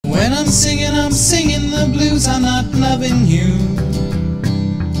When I'm singing the blues, I'm not loving you.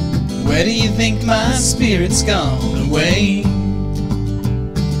 Where do you think my spirit's gone away?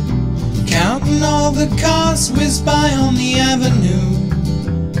 Counting all the cars whiz by on the avenue.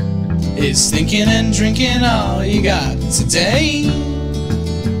 Is thinking and drinking all you got today.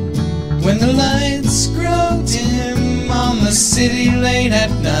 When the lights grow dim on the city late at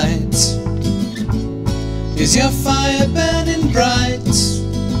night, is your fire burning bright?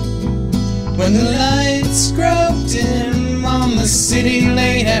 When the lights grow dim on the city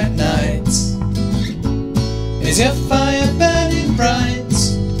late at night, is your fire burning bright?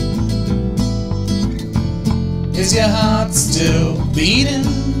 Is your heart still beating?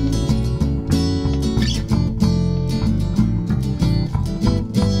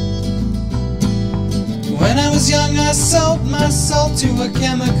 When I was young, I sold my soul to a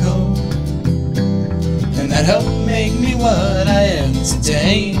chemical, and that helped make me what I am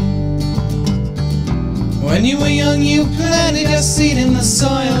today. When you were young, you planted your seed in the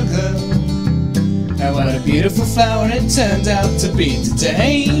soil, girl, and what a beautiful flower it turned out to be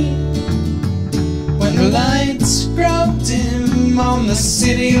today. When the lights grow dim on the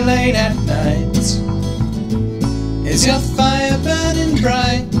city late at night, is your fire burning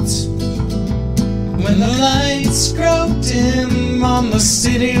bright? When the lights grow dim on the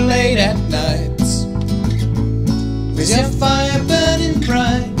city late at night, is your fire burning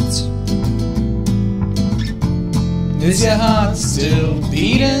bright? Is your heart still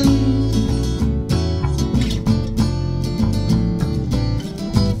beating?